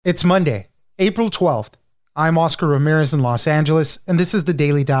It's Monday, April 12th. I'm Oscar Ramirez in Los Angeles, and this is the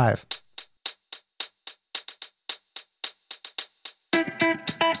Daily Dive.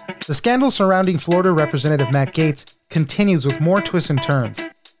 The scandal surrounding Florida Representative Matt Gaetz continues with more twists and turns.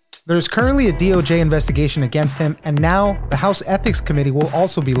 There is currently a DOJ investigation against him, and now the House Ethics Committee will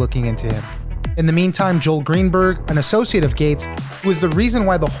also be looking into him. In the meantime, Joel Greenberg, an associate of Gaetz, who is the reason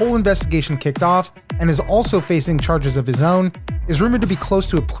why the whole investigation kicked off and is also facing charges of his own, is rumored to be close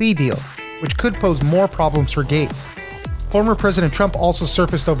to a plea deal, which could pose more problems for Gaetz. Former President Trump also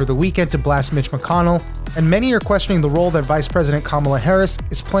surfaced over the weekend to blast Mitch McConnell, and many are questioning the role that Vice President Kamala Harris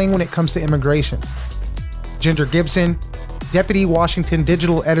is playing when it comes to immigration. Ginger Gibson, Deputy Washington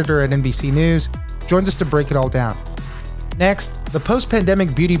Digital Editor at NBC News, joins us to break it all down. Next, the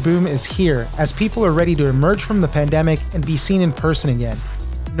post-pandemic beauty boom is here as people are ready to emerge from the pandemic and be seen in person again.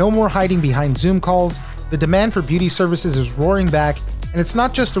 No more hiding behind Zoom calls, the demand for beauty services is roaring back, and it's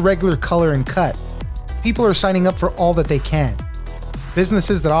not just a regular color and cut. People are signing up for all that they can.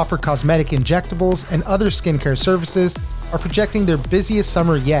 Businesses that offer cosmetic injectables and other skincare services are projecting their busiest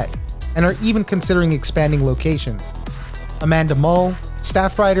summer yet, and are even considering expanding locations. Amanda Mull,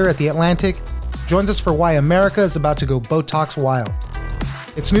 staff writer at The Atlantic, joins us for why America is about to go Botox wild.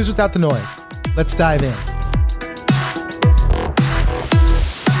 It's news without the noise. Let's dive in.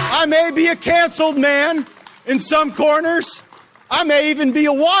 I may be a canceled man in some corners. I may even be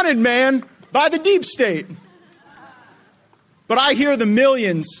a wanted man by the deep state. But I hear the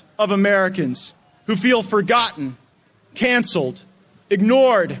millions of Americans who feel forgotten, canceled,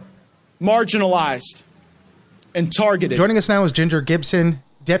 ignored, marginalized, and targeted. Joining us now is Ginger Gibson,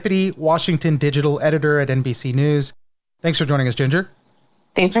 Deputy Washington Digital Editor at NBC News. Thanks for joining us, Ginger.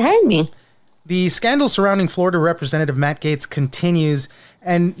 Thanks for having me. The scandal surrounding Florida Representative Matt Gaetz continues,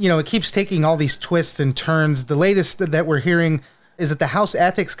 and it keeps taking all these twists and turns. The latest that we're hearing is that the House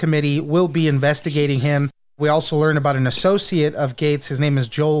Ethics Committee will be investigating him. We also learned about an associate of Gaetz. His name is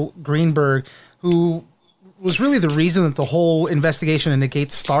Joel Greenberg, who was really the reason that the whole investigation into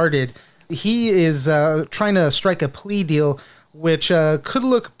Gaetz started. He is trying to strike a plea deal, which could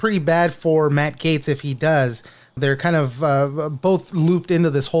look pretty bad for Matt Gaetz if he does. They're kind of both looped into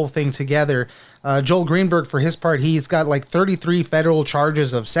this whole thing together. Joel Greenberg, for his part, he's got like 33 federal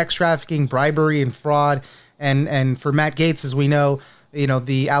charges of sex trafficking, bribery, and fraud. And for Matt Gaetz, as we know,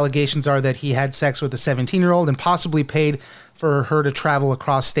 the allegations are that he had sex with a 17-year-old and possibly paid for her to travel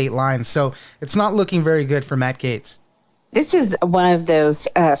across state lines. So it's not looking very good for Matt Gaetz. This is one of those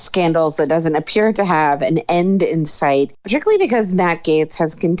scandals that doesn't appear to have an end in sight, particularly because Matt Gaetz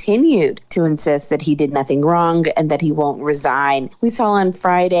has continued to insist that he did nothing wrong and that he won't resign. We saw on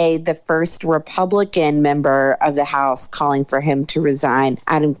Friday the first Republican member of the House calling for him to resign,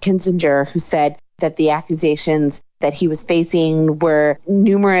 Adam Kinzinger, who said that the accusations that he was facing were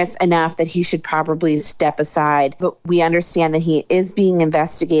numerous enough that he should probably step aside. But we understand that he is being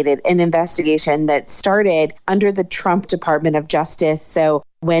investigated, an investigation that started under the Trump Department of Justice. So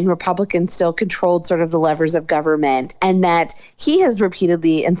when Republicans still controlled sort of the levers of government, and that he has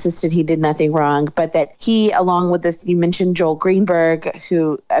repeatedly insisted he did nothing wrong, but that he, along with this, you mentioned Joel Greenberg,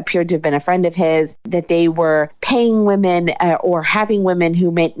 who appeared to have been a friend of his, that they were paying women or having women who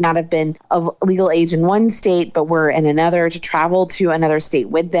may not have been of legal age in one state, but were in another to travel to another state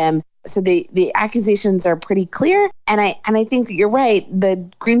with them. So the accusations are pretty clear. And I think that you're right. The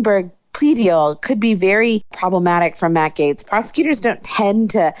Greenberg plea deal could be very problematic for Matt Gaetz. Prosecutors don't tend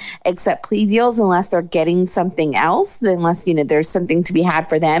to accept plea deals unless they're getting something else, unless, there's something to be had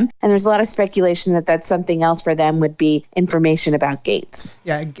for them. And there's a lot of speculation that that something else for them would be information about Gaetz.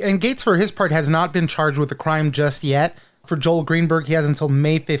 Yeah, and Gaetz, for his part, has not been charged with a crime just yet. For Joel Greenberg, he has until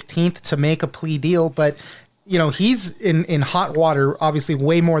May 15th to make a plea deal, but he's in hot water, obviously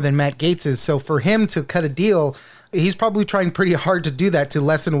way more than Matt Gaetz is. So for him to cut a deal, he's probably trying pretty hard to do that to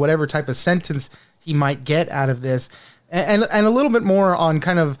lessen whatever type of sentence he might get out of this. And a little bit more on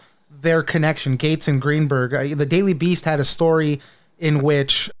kind of their connection, Gaetz and Greenberg. The Daily Beast had a story in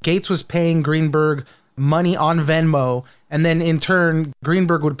which Gaetz was paying Greenberg money on Venmo, and then in turn,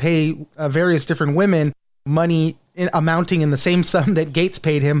 Greenberg would pay various different women money amounting in the same sum that Gaetz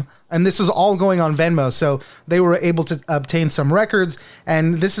paid him. And this is all going on Venmo. So they were able to obtain some records.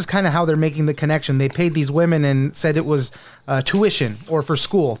 And this is kind of how they're making the connection. They paid these women and said it was tuition or for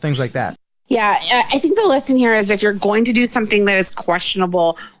school, things like that. Yeah, I think the lesson here is if you're going to do something that is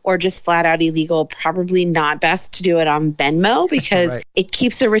questionable or just flat out illegal, probably not best to do it on Venmo because right. It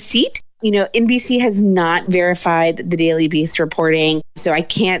keeps a receipt. NBC has not verified the Daily Beast reporting, so I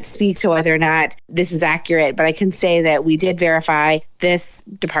can't speak to whether or not this is accurate, but I can say that we did verify this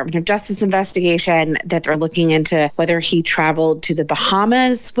Department of Justice investigation, that they're looking into whether he traveled to the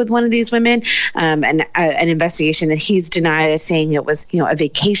Bahamas with one of these women, and an investigation that he's denied as saying it was, a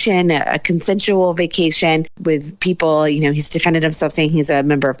vacation, a consensual vacation with people. He's defended himself saying he's a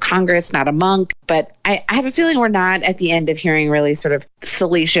member of Congress, not a monk. But I have a feeling we're not at the end of hearing really sort of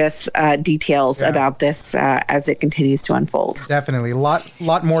salacious details about this as it continues to unfold. Definitely. A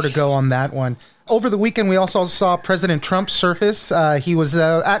lot more to go on that one. Over the weekend, we also saw President Trump surface. He was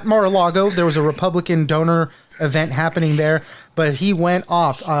at Mar-a-Lago. There was a Republican donor event happening there, but he went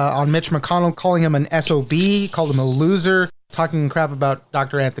off on Mitch McConnell, calling him an SOB, called him a loser, talking crap about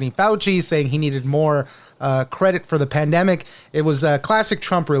Dr. Anthony Fauci, saying he needed more credit for the pandemic. It was classic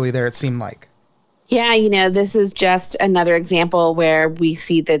Trump, really, there, it seemed like. Yeah, this is just another example where we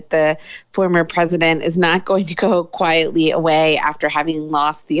see that the former president is not going to go quietly away after having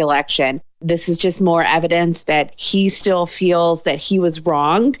lost the election. This is just more evidence that he still feels that he was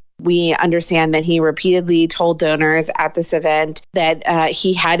wronged. We understand that he repeatedly told donors at this event that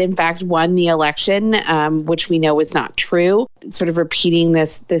he had, in fact, won the election, which we know is not true, sort of repeating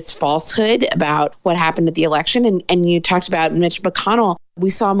this falsehood about what happened at the election. And you talked about Mitch McConnell. We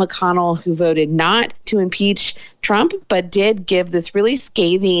saw McConnell, who voted not to impeach Trump, but did give this really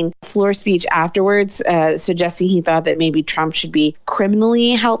scathing floor speech afterwards, suggesting he thought that maybe Trump should be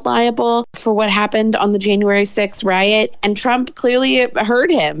criminally held liable for what happened on the January 6th riot. And Trump clearly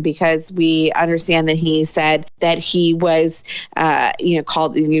heard him, because we understand that he said that he was,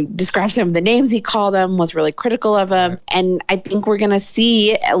 described some of the names he called him, was really critical of him. And I think we're going to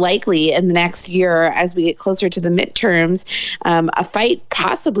see, likely in the next year, as we get closer to the midterms, a fight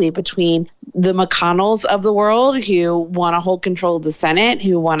possibly between the McConnells of the world, who want to hold control of the Senate,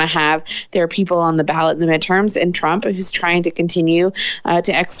 who want to have their people on the ballot in the midterms, and Trump, who's trying to continue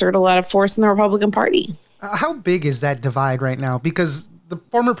to exert a lot of force in the Republican Party. How big is that divide right now? Because the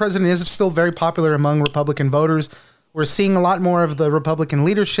former president is still very popular among Republican voters. We're seeing a lot more of the Republican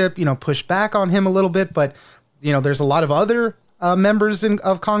leadership, push back on him a little bit. But, there's a lot of other members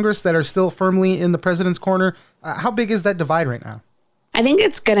of Congress that are still firmly in the president's corner. How big is that divide right now? I think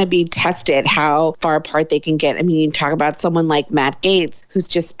it's going to be tested how far apart they can get. I mean, you talk about someone like Matt Gaetz, who's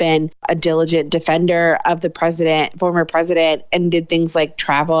just been a diligent defender of the former president, and did things like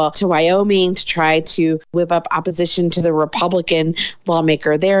travel to Wyoming to try to whip up opposition to the Republican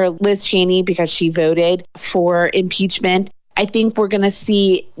lawmaker there, Liz Cheney, because she voted for impeachment. I think we're going to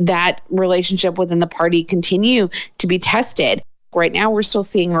see that relationship within the party continue to be tested. Right now, we're still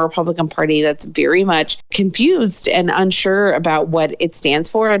seeing a Republican Party that's very much confused and unsure about what it stands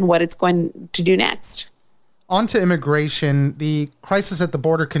for and what it's going to do next. On to immigration. The crisis at the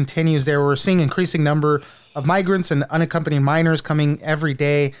border continues there. We're seeing increasing number of migrants and unaccompanied minors coming every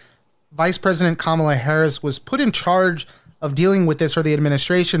day. Vice President Kamala Harris was put in charge of dealing with this for the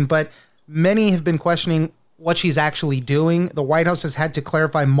administration, but many have been questioning what she's actually doing. The White House has had to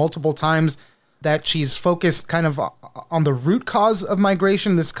clarify multiple times that she's focused kind of on the root cause of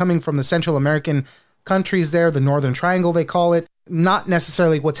migration. This coming from the Central American countries there, the Northern Triangle, they call it, not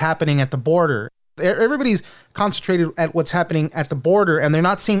necessarily what's happening at the border. Everybody's concentrated at what's happening at the border, and they're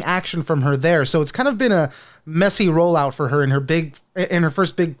not seeing action from her there. So it's kind of been a messy rollout for her in her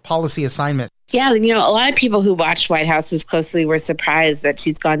first big policy assignment. Yeah, a lot of people who watched White Houses closely were surprised that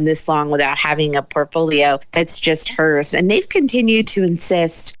she's gone this long without having a portfolio that's just hers. And they've continued to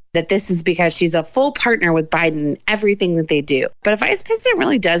insist that this is because she's a full partner with Biden in everything that they do. But a vice president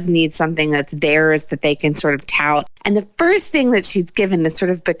really does need something that's theirs that they can sort of tout. And the first thing that she's given has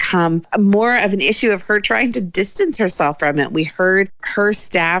sort of become more of an issue of her trying to distance herself from it. We heard her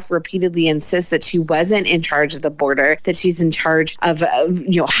staff repeatedly insist that she wasn't in charge of the border, that she's in charge of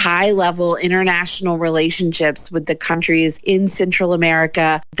high-level international relationships with the countries in Central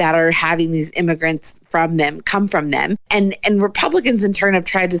America that are having these immigrants come from them. And Republicans in turn have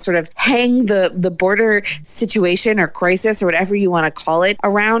tried to sort of hang the border situation or crisis or whatever you want to call it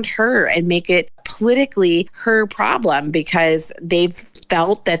around her and make it politically her problem, because they've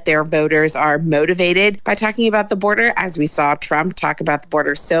felt that their voters are motivated by talking about the border, as we saw Trump talk about the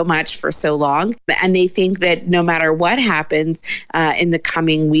border so much for so long. And they think that no matter what happens in the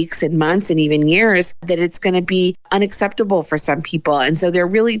coming weeks and months and even years, that it's going to be unacceptable for some people. And so they're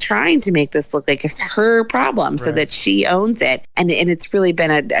really trying to make this look like it's her problem, so that she owns it. And it's really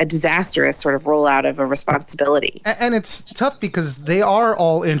been a disastrous sort of rollout of a responsibility. And it's tough because they are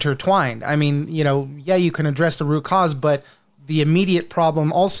all intertwined. I mean, you can address the root cause, but the immediate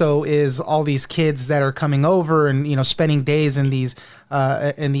problem also is all these kids that are coming over and, spending days in these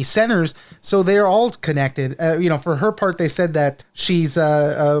centers. So they're all connected. For her part, they said that she's,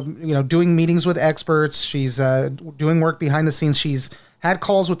 doing meetings with experts. She's doing work behind the scenes. She's had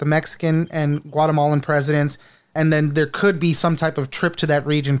calls with the Mexican and Guatemalan presidents. And then there could be some type of trip to that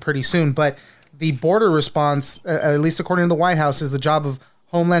region pretty soon. But the border response, at least according to the White House, is the job of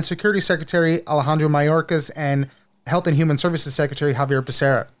Homeland Security Secretary Alejandro Mayorkas and Health and Human Services Secretary Javier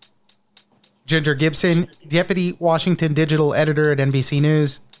Becerra. Ginger Gibson, Deputy Washington Digital Editor at NBC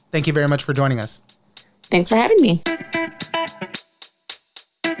News, thank you very much for joining us. Thanks for having me.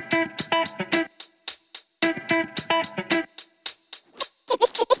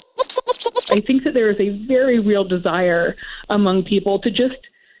 I think that there is a very real desire among people to just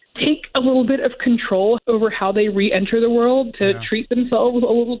take a little bit of control over how they re-enter the world, to treat themselves a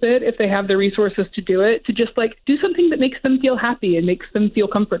little bit if they have the resources to do it, to just do something that makes them feel happy and makes them feel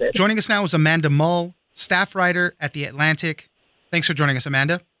comforted. Joining us now is Amanda Mull, staff writer at The Atlantic. Thanks for joining us,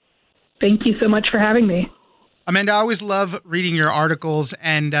 Amanda. Thank you so much for having me. Amanda, I always love reading your articles,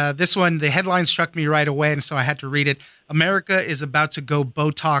 and this one, the headline struck me right away, and so I had to read it. America is about to go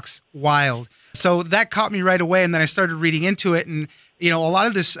Botox wild. So that caught me right away, and then I started reading into it, and a lot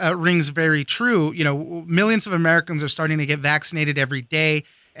of this rings very true. Millions of Americans are starting to get vaccinated every day.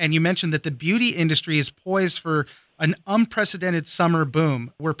 And you mentioned that the beauty industry is poised for an unprecedented summer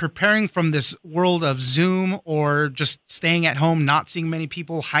boom. We're preparing from this world of Zoom or just staying at home, not seeing many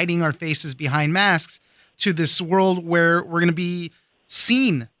people, hiding our faces behind masks, to this world where we're going to be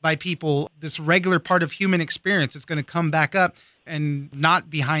seen by people, this regular part of human experience. It's going to come back up and not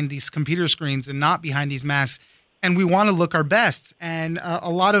behind these computer screens and not behind these masks. And we want to look our best. And a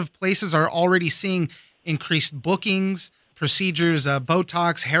lot of places are already seeing increased bookings, procedures,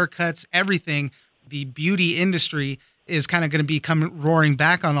 Botox, haircuts, everything. The beauty industry is kind of going to be roaring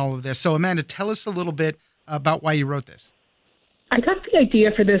back on all of this. So, Amanda, tell us a little bit about why you wrote this. I got the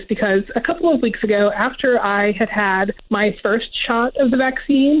idea for this because a couple of weeks ago, after I had my first shot of the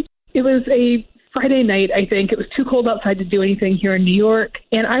vaccine, it was a Friday night, I think. It was too cold outside to do anything here in New York.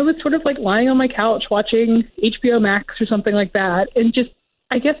 And I was sort of lying on my couch watching HBO Max or something like that. And just,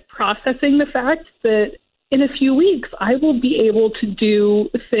 I guess, processing the fact that in a few weeks, I will be able to do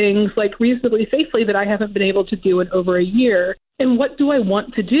things reasonably safely that I haven't been able to do in over a year. And what do I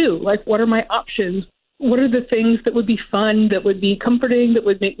want to do? What are my options? What are the things that would be fun, that would be comforting, that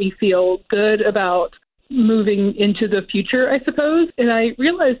would make me feel good about moving into the future, I suppose. And I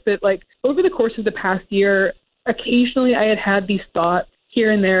realized that over the course of the past year, occasionally I had these thoughts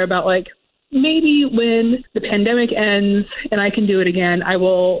here and there about maybe when the pandemic ends and I can do it again, I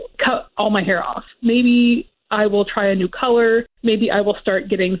will cut all my hair off. Maybe I will try a new color. Maybe I will start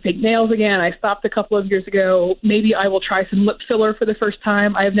getting fake nails again. I stopped a couple of years ago. Maybe I will try some lip filler for the first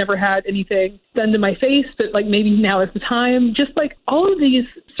time. I have never had anything done to my face, but maybe now is the time. Just all of these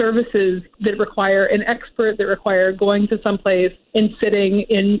services that require an expert, that require going to someplace and sitting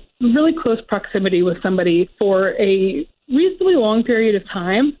in really close proximity with somebody for a reasonably long period of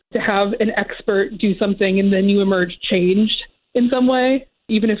time, to have an expert do something and then you emerge changed in some way,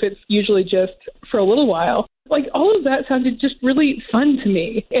 even if it's usually just for a little while. All of that sounded just really fun to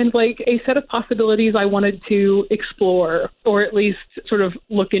me, and a set of possibilities I wanted to explore, or at least sort of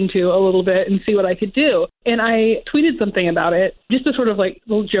look into a little bit and see what I could do. And I tweeted something about it, just a sort of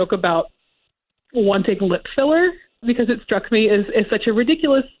little joke about wanting lip filler, because it struck me as such a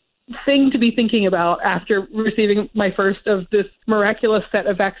ridiculous thing to be thinking about after receiving my first of this miraculous set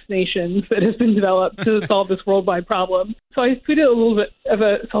of vaccinations that has been developed to solve this worldwide problem. So I tweeted a little bit of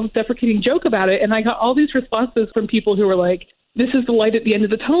a self-deprecating joke about it, and I got all these responses from people who were like, this is the light at the end of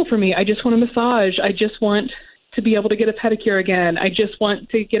the tunnel for me. I just want a massage. I just want to be able to get a pedicure again. I just want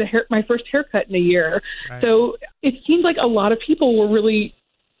to get my first haircut in a year. Right. So it seemed like a lot of people were really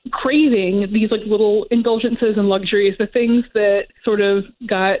craving these little indulgences and luxuries, the things that sort of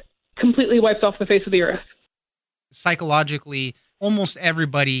got completely wiped off the face of the earth. Psychologically, almost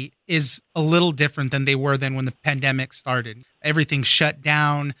everybody is a little different than they were when the pandemic started. Everything shut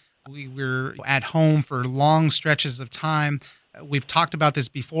down. We were at home for long stretches of time. We've talked about this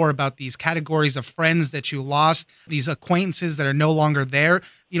before, about these categories of friends that you lost, these acquaintances that are no longer there.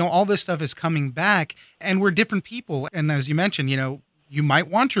 All this stuff is coming back, and we're different people. And as you mentioned, you might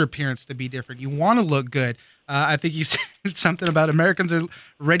want your appearance to be different. You want to look good. I think you said something about Americans are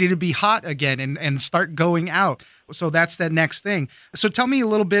ready to be hot again and start going out. So that's the next thing. So tell me a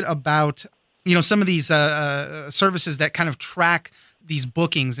little bit about, some of these services that kind of track these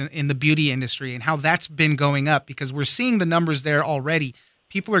bookings in the beauty industry and how that's been going up, because we're seeing the numbers there already.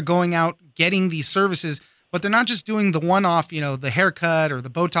 People are going out, getting these services, But they're not just doing the one-off, the haircut or the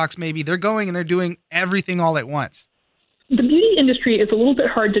Botox maybe. They're going and they're doing everything all at once. The beauty industry is a little bit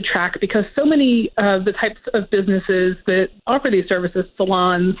hard to track because so many of the types of businesses that offer these services,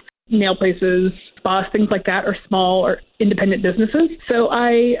 salons, nail places, spas, things like that, are small or independent businesses. So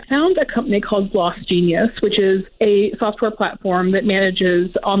I found a company called Gloss Genius, which is a software platform that manages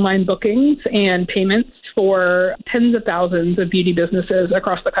online bookings and payments for tens of thousands of beauty businesses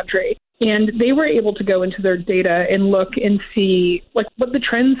across the country. And they were able to go into their data and look and see what the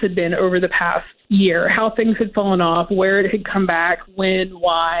trends had been over the past year, how things had fallen off, where it had come back, when,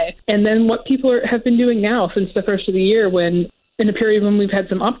 why, and then what people have been doing now since the first of the year, when in a period when we've had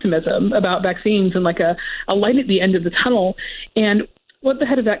some optimism about vaccines and like a light at the end of the tunnel. And what the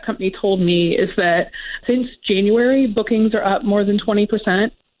head of that company told me is that since January, bookings are up more than 20%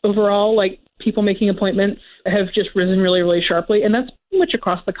 overall. Like, people making appointments have just risen really, really sharply. And that's pretty much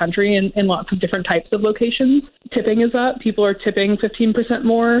across the country in lots of different types of locations. Tipping is up. People are tipping 15%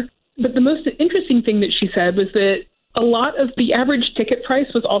 more. But the most interesting thing that she said was that a lot of the average ticket price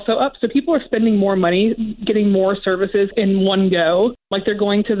was also up. So people are spending more money, getting more services in one go. Like, they're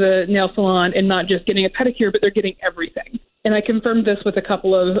going to the nail salon and not just getting a pedicure, but they're getting everything. And I confirmed this with a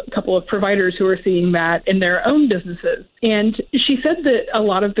couple of providers who are seeing that in their own businesses. And she said that a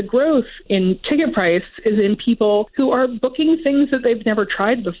lot of the growth in ticket price is in people who are booking things that they've never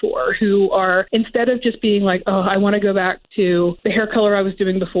tried before, who are, instead of just being like, oh, I want to go back to the hair color I was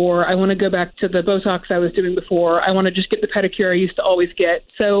doing before, I want to go back to the Botox I was doing before, I want to just get the pedicure I used to always get.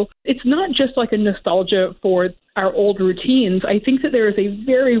 So it's not just like a nostalgia for our old routines. I think that there is a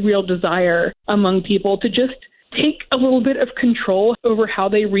very real desire among people to just take a little bit of control over how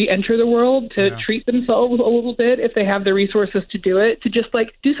they re-enter the world, to treat themselves a little bit if they have the resources to do it, to just like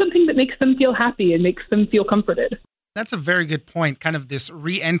do something that makes them feel happy and makes them feel comforted. That's a very good point. Kind of this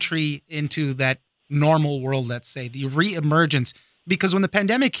re-entry into that normal world, let's say, the re-emergence. Because when the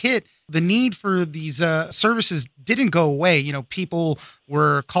pandemic hit, the need for these services didn't go away. People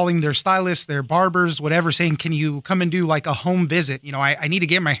were calling their stylists, their barbers, whatever, saying, can you come and do like a home visit? I need to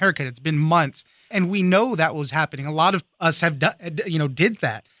get my haircut. It's been months. And we know that was happening. A lot of us have did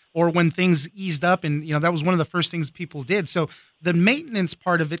that. Or when things eased up, and that was one of the first things people did. So the maintenance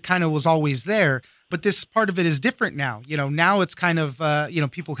part of it kind of was always there. But this part of it is different now. Now it's kind of,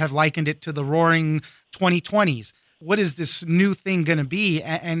 people have likened it to the roaring 2020s. What is this new thing going to be?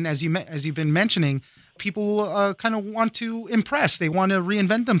 And as you've been mentioning, people kind of want to impress. They want to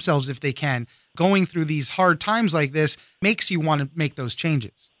reinvent themselves if they can. Going through these hard times like this makes you want to make those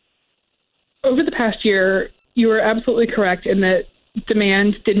changes. Over the past year, you were absolutely correct in that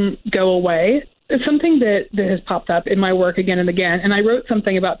demand didn't go away. It's something that has popped up in my work again and again. And I wrote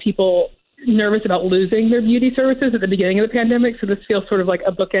something about people nervous about losing their beauty services at the beginning of the pandemic. So this feels sort of like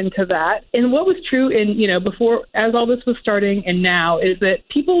a bookend to that. And what was true in, before, as all this was starting and now, is that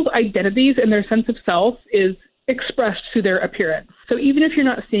people's identities and their sense of self is expressed through their appearance. So even if you're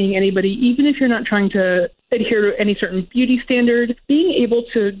not seeing anybody, even if you're not trying to adhere to any certain beauty standard, being able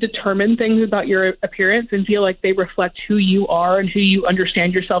to determine things about your appearance and feel like they reflect who you are and who you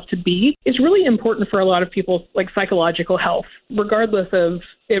understand yourself to be is really important for a lot of people's like psychological health, regardless of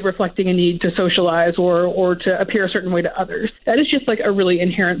it reflecting a need to socialize or to appear a certain way to others. That is just like a really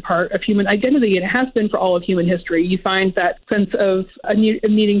inherent part of human identity, and it has been for all of human history. You find that sense of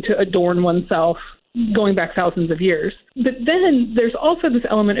needing to adorn oneself going back thousands of years. But then there's also this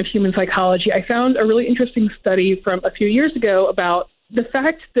element of human psychology. I found a really interesting study from a few years ago about the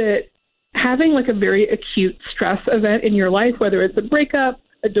fact that having like a very acute stress event in your life, whether it's a breakup,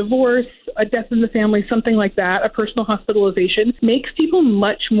 a divorce, a death in the family, something like that, a personal hospitalization, makes people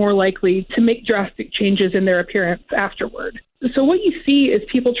much more likely to make drastic changes in their appearance afterward. So what you see is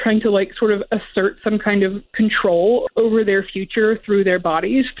people trying to like sort of assert some kind of control over their future through their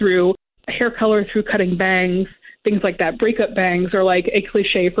bodies, through hair color, through cutting bangs, things like that. Breakup bangs are like a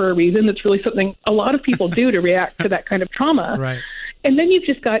cliche for a reason. That's really something a lot of people do to react to that kind of trauma. Right. And then you've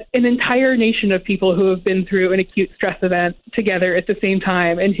just got an entire nation of people who have been through an acute stress event together at the same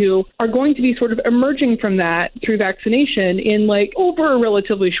time and who are going to be sort of emerging from that through vaccination in like over a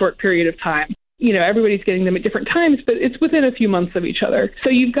relatively short period of time. Everybody's getting them at different times, but it's within a few months of each other. So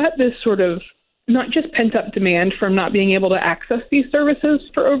you've got this sort of not just pent-up demand from not being able to access these services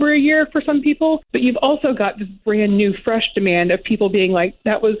for over a year for some people, but you've also got this brand new, fresh demand of people being like,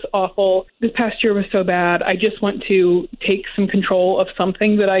 that was awful. This past year was so bad. I just want to take some control of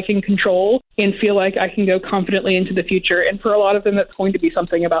something that I can control and feel like I can go confidently into the future. And for a lot of them, that's going to be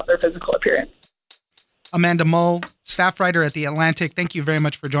something about their physical appearance. Amanda Mull, staff writer at The Atlantic, thank you very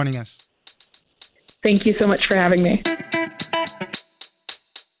much for joining us. Thank you so much for having me.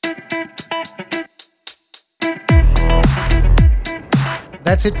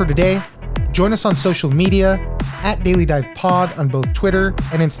 That's it for today. Join us on social media at Daily Dive Pod on both Twitter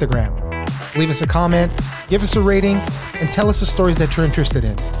and Instagram. Leave us a comment, give us a rating, and tell us the stories that you're interested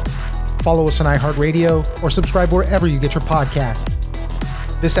in. Follow us on iHeartRadio or subscribe wherever you get your podcasts.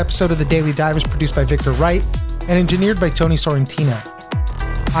 This episode of The Daily Dive is produced by Victor Wright and engineered by Tony Sorrentino.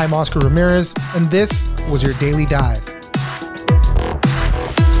 I'm Oscar Ramirez, and this was your Daily Dive.